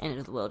 that was end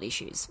of the world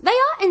issues. They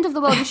are end of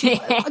the world issues.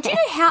 Do you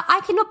know how, I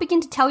cannot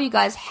begin to tell you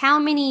guys how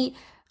many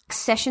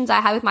sessions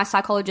I had with my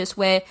psychologist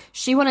where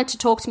she wanted to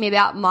talk to me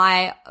about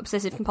my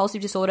obsessive compulsive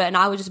disorder and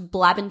I was just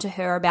blabbing to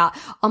her about,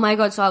 oh my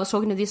God, so I was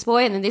talking to this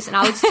boy and then this, and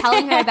I was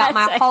telling her about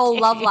my whole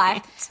love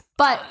life.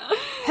 But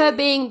her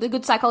being the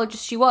good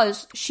psychologist she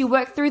was, she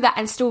worked through that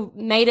and still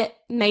made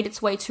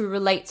its way to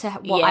relate to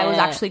what I was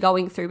actually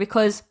going through,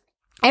 because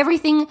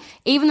everything,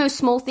 even those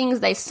small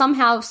things, they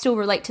somehow still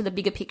relate to the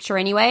bigger picture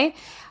anyway.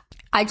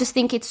 I just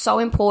think it's so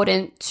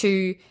important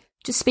to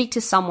speak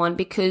to someone,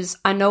 because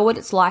I know what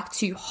it's like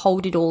to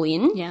hold it all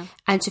in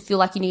and to feel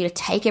like you need to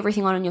take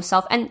everything on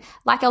yourself. And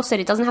like Elle said,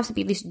 it doesn't have to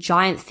be this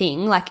giant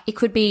thing. Like, it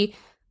could be,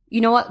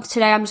 you know what,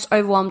 today I'm just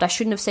overwhelmed. I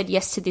shouldn't have said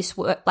yes to this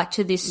work, like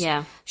to this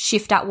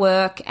shift at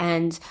work.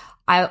 And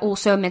I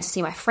also meant to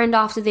see my friend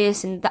after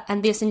this and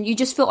this. And you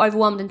just feel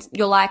overwhelmed and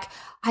you're like,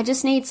 I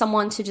just need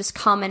someone to just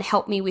come and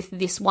help me with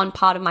this one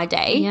part of my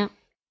day. Yeah.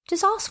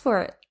 Just ask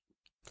for it.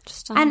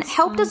 And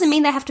help doesn't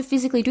mean they have to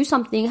physically do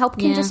something. Help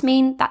can just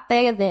mean that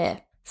they are there.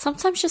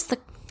 Sometimes just the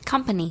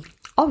company.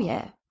 Oh,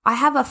 yeah. I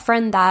have a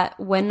friend that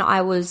when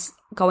I was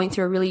going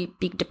through a really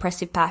big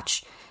depressive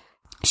patch,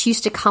 she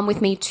used to come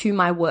with me to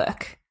my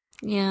work.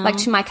 Yeah. Like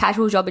to my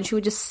casual job, and she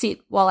would just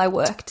sit while I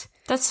worked.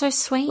 That's so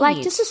sweet.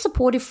 Like, just a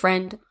supportive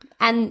friend.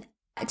 And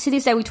to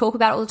this day, we talk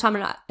about it all the time,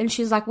 and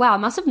she's like, wow, I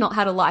must have not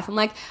had a life. I'm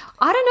like,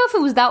 I don't know if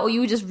it was that or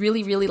you were just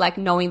really, really like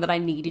knowing that I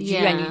needed you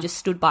and you just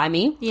stood by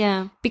me.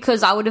 Yeah.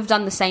 Because I would have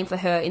done the same for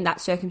her in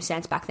that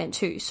circumstance back then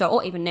too. So,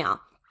 or even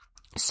now.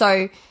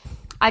 So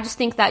I just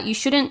think that you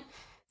shouldn't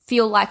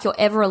feel like you're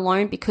ever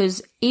alone,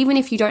 because even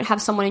if you don't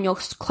have someone in your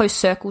close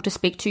circle to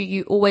speak to,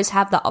 you always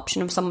have the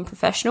option of someone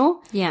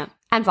professional. Yeah.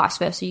 And vice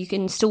versa. You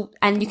can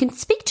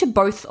speak to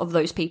both of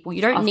those people.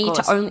 You don't need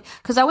to only,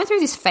 because I went through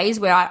this phase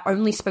where I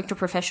only spoke to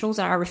professionals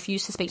and I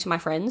refused to speak to my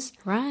friends.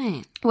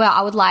 Right. Where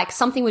I would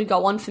something would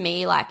go on for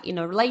me, like in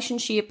a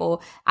relationship or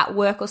at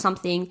work or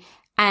something,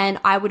 and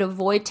I would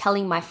avoid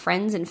telling my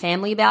friends and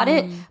family about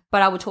it,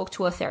 but I would talk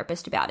to a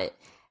therapist about it.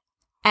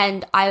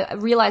 And I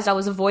realized I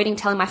was avoiding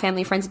telling my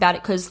family and friends about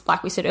it because,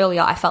 like we said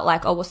earlier, I felt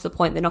like, oh, what's the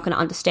point? They're not going to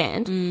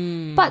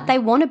understand. But they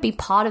want to be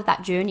part of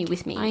that journey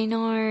with me. I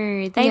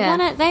know. They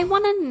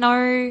want to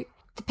know.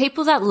 The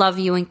people that love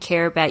you and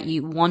care about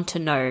you want to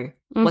know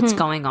what's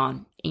going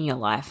on in your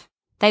life.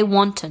 They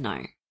want to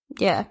know.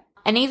 Yeah.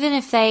 And even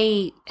if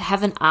they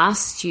haven't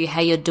asked you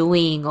how you're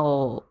doing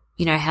or,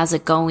 you know, how's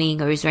it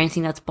going or is there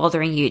anything that's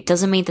bothering you, it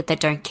doesn't mean that they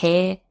don't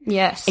care.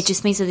 Yes. It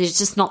just means that they're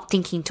just not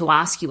thinking to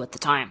ask you at the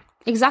time.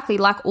 Exactly,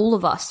 like all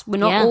of us. We're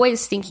not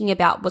always thinking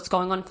about what's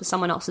going on for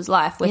someone else's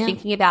life. We're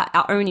thinking about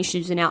our own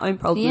issues and our own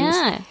problems.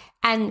 Yeah.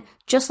 And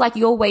just like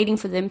you're waiting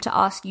for them to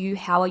ask you,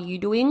 how are you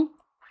doing?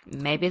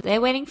 Maybe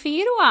they're waiting for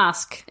you to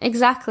ask.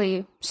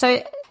 Exactly.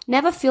 So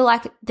never feel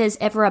like there's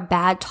ever a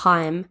bad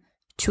time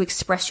to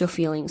express your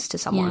feelings to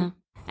someone. Yeah.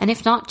 And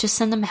if not, just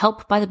send them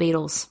Help by the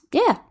Beatles.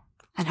 Yeah.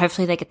 And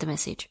hopefully they get the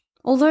message.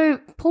 Although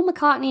Paul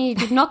McCartney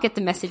did not get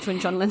the message when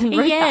John Lennon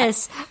wrote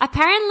that.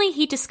 Apparently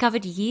he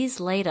discovered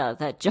years later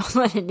that John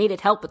Lennon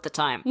needed help at the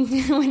time.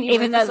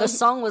 Even though the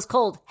song was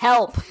called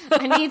Help.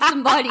 I need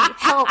somebody,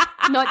 help.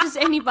 Not just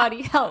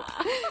anybody, help.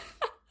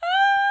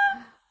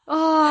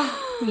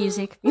 Oh,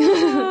 music.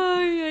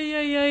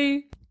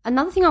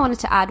 Another thing I wanted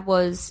to add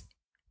was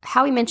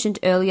how we mentioned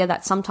earlier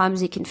that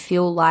sometimes it can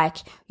feel like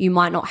you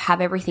might not have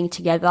everything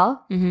together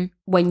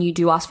when you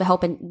do ask for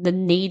help, and the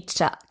need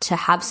to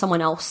have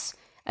someone else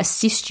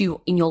assist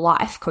you in your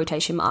life,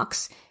 quotation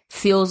marks,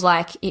 feels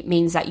like it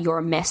means that you're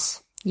a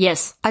mess.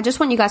 Yes. I just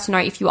want you guys to know,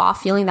 if you are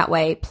feeling that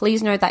way,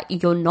 please know that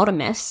you're not a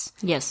mess.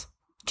 Yes.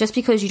 just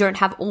because you don't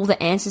have all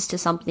the answers to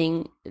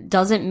something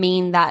doesn't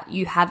mean that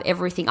you have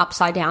everything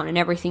upside down and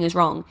everything is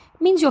wrong.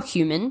 It means you're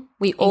human.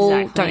 We all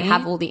don't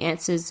have all the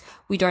answers.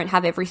 We don't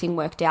have everything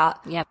worked out.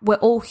 Yep. We're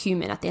all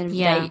human at the end of the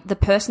day. The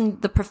person,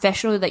 the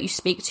professional that you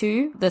speak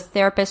to, the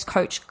therapist,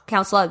 coach,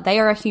 counselor, they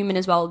are a human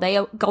as well. They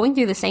are going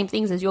through the same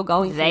things as you're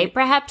going through. They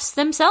perhaps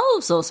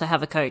themselves also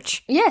have a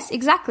coach. Yes,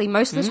 exactly.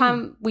 Most of the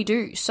time we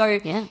do. So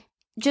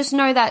just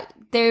know that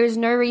there is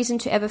no reason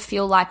to ever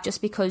feel like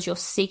just because you're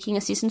seeking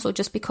assistance or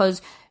just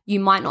because you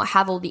might not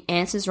have all the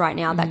answers right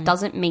now, that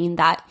doesn't mean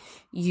that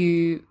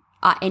you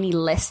are any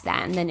less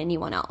than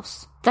anyone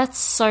else. That's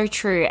so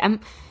true.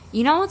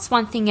 You know what's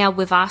one thing,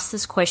 we've asked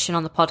this question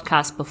on the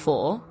podcast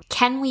before.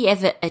 Can we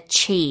ever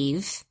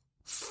achieve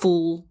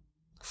full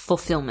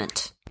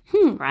fulfillment?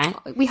 Right?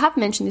 We have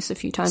mentioned this a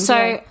few times.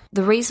 So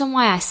the reason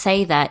why I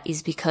say that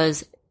is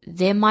because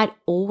there might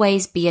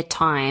always be a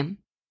time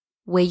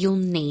where you'll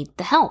need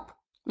the help.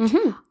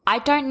 I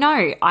don't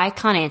know. I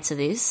can't answer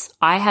this.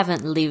 I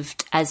haven't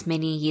lived as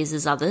many years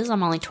as others.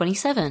 I'm only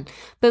 27.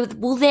 But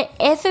will there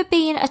ever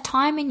be a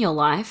time in your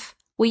life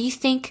where you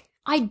think,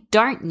 I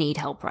don't need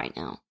help right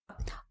now?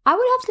 I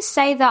would have to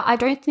say that I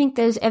don't think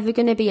there's ever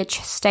going to be a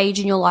stage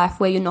in your life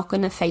where you're not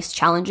going to face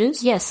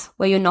challenges. Yes.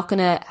 Where you're not going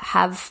to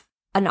have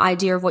an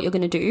idea of what you're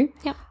going to do.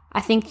 Yep. I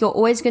think you're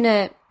always going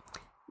to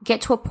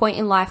get to a point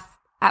in life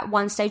at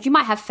one stage. You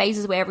might have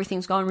phases where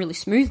everything's going really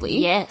smoothly.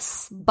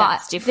 Yes.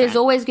 But there's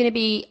always going to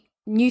be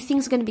new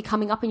things are going to be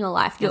coming up in your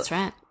life. That's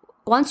right.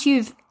 Once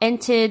you've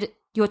entered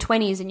your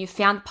 20s and you've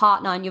found a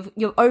partner and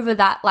you're over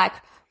that like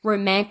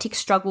romantic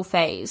struggle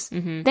phase,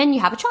 then you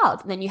have a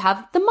child. Then you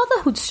have the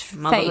motherhood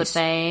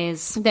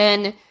phase.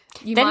 Then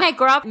they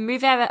grow up and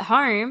move out at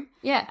home.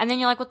 Yeah. And then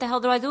you're like, what the hell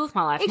do I do with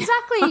my life?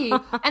 Exactly.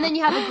 And then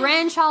you have a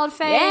grandchild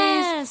phase.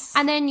 Yes.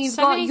 And then you've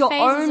got your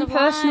own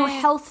personal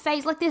health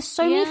phase. Like there's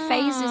so many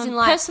phases in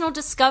life. Personal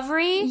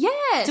discovery.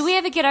 Yes. Do we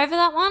ever get over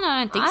that one? I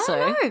don't think so. I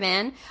don't know,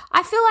 man.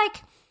 I feel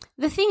like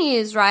the thing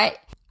is, right,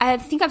 I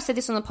think I've said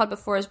this on the pod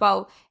before as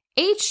well.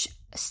 Each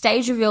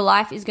stage of your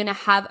life is going to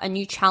have a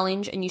new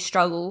challenge, a new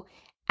struggle.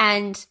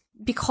 And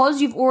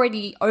because you've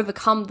already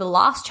overcome the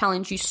last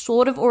challenge, you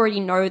sort of already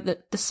know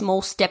the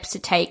small steps to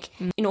take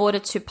in order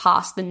to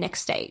pass the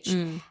next stage.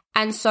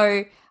 And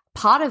so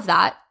part of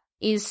that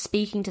is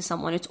speaking to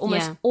someone. It's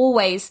almost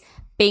always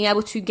being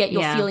able to get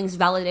your feelings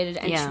validated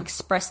and to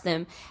express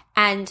them.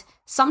 And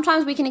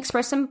sometimes we can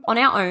express them on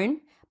our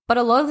own, but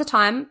a lot of the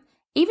time,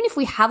 even if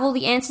we have all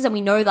the answers and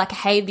we know like,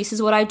 hey, this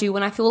is what I do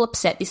when I feel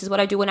upset, this is what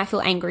I do when I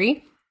feel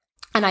angry,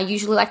 and I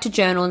usually like to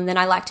journal, and then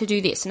I like to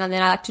do this, and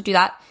then I like to do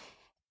that,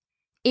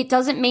 it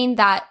doesn't mean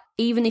that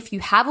even if you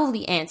have all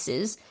the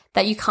answers,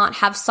 that you can't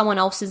have someone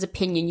else's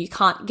opinion. You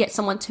can't get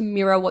someone to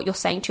mirror what you're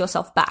saying to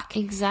yourself back.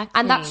 Exactly.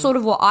 And that's sort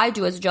of what I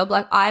do as a job.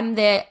 Like I'm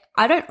there.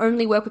 I don't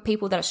only work with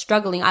people that are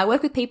struggling. I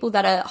work with people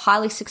that are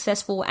highly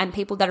successful and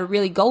people that are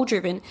really goal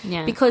driven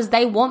because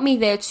they want me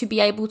there to be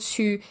able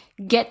to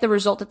get the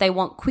result that they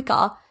want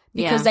quicker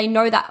because they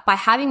know that by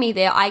having me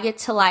there, I get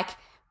to like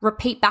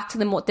repeat back to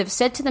them what they've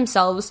said to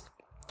themselves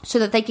so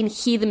that they can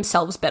hear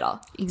themselves better.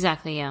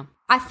 Exactly. Yeah.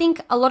 I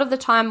think a lot of the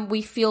time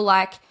we feel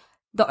like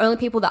the only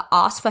people that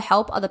ask for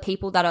help are the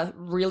people that are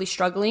really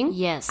struggling.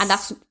 Yes. And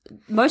that's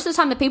most of the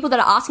time the people that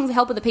are asking for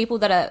help are the people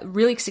that are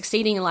really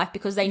succeeding in life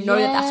because they know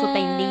that that's what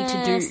they need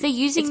to do. They're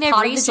using their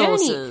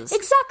resources.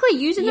 Exactly.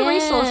 Using the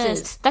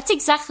resources. That's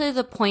exactly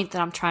the point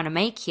that I'm trying to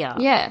make here.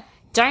 Yeah.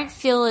 Don't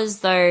feel as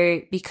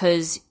though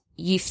because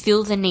you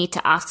feel the need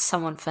to ask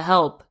someone for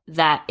help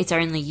that it's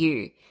only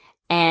you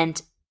and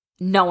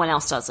no one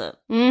else does it.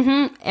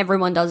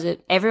 Everyone does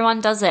it.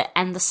 Everyone does it.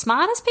 And the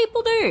smartest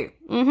people do.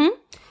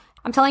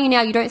 I'm telling you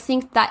now, you don't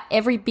think that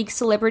every big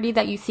celebrity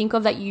that you think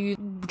of that you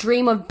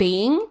dream of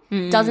being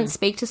doesn't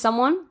speak to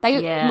someone.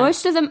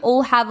 Most of them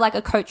all have like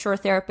a coach or a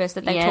therapist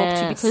that they talk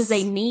to because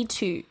they need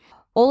to.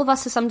 All of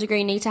us to some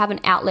degree need to have an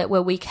outlet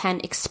where we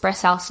can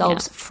express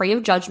ourselves free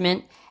of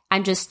judgment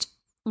and just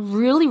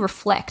really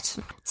reflect.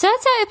 So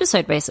that's our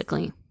episode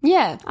basically.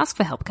 Yeah. Ask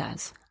for help,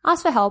 guys.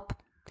 Ask for help.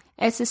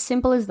 It's as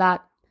simple as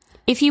that.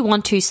 If you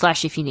want to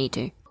 / if you need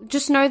to.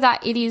 Just know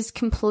that it is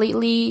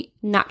completely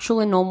natural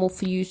and normal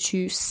for you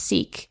to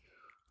seek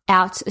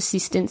out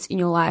assistance in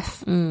your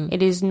life.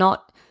 It is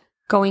not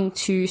going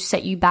to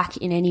set you back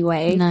in any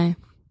way. No.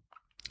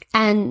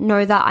 And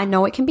know that I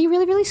know it can be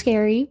really, really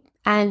scary.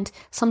 And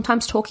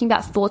sometimes talking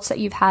about thoughts that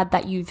you've had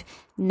that you've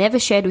never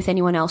shared with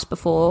anyone else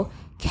before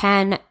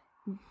can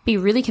be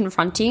really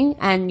confronting,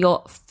 and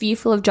you're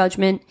fearful of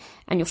judgment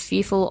and you're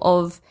fearful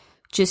of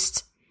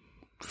just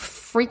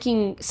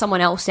freaking someone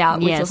else out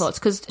with your thoughts.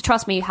 Because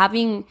trust me,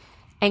 having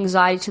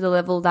anxiety to the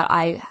level that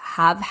I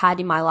have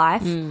had in my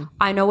life,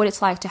 I know what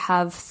it's like to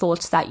have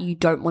thoughts that you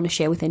don't want to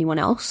share with anyone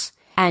else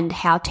and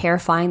how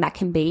terrifying that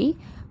can be.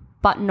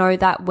 But know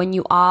that when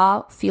you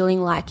are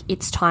feeling like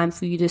it's time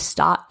for you to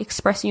start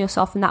expressing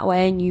yourself in that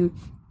way and you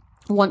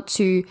want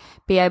to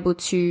be able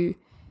to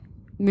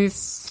move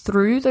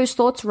through those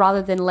thoughts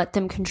rather than let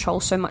them control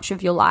so much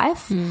of your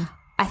life,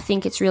 I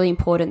think it's really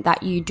important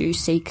that you do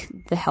seek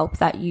the help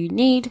that you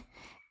need.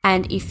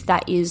 And if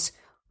that is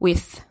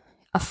with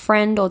a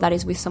friend or that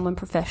is with someone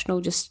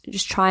professional, just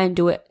try and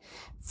do it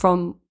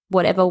from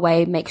whatever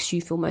way makes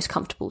you feel most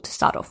comfortable to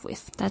start off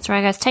with. That's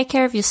right, guys. Take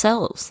care of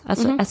yourselves.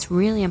 That's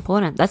really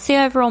important. That's the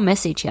overall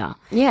message here.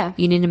 Yeah.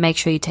 You need to make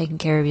sure you're taking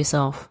care of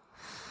yourself.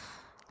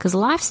 Because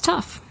life's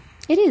tough.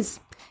 It is.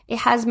 It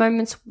has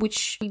moments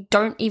which we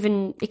don't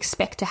even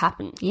expect to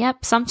happen.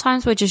 Yep.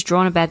 Sometimes we're just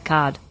drawn a bad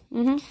card.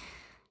 Mm-hmm.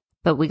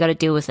 But we got to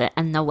deal with it.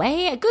 And a good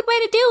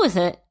way to deal with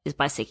it is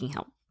by seeking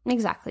help.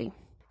 Exactly.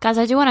 Guys,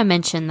 I do want to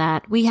mention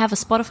that we have a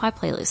Spotify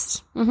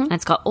playlist. Mm-hmm. And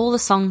it's got all the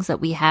songs that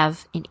we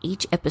have in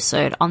each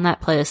episode on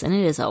that playlist. And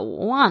it is a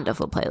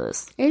wonderful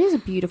playlist. It is a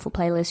beautiful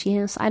playlist,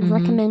 yes. I'd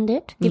recommend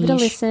it. Give it a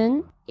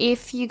listen.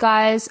 If you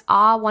guys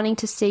are wanting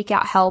to seek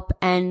out help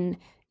and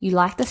you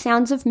like the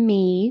sounds of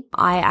me,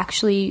 I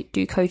actually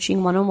do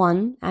coaching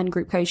one-on-one and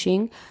group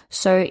coaching.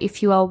 So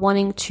if you are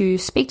wanting to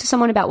speak to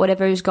someone about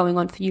whatever is going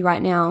on for you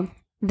right now,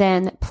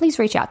 then please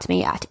reach out to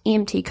me at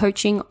EMT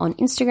Coaching on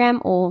Instagram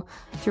or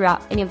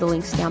throughout any of the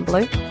links down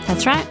below.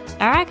 That's right.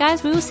 All right,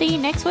 guys, we will see you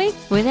next week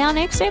with our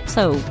next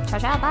episode. Ciao,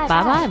 ciao, bye.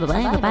 Bye, bye, bye,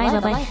 bye, bye, bye,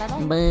 bye,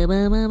 bye, bye,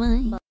 bye,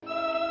 bye, bye.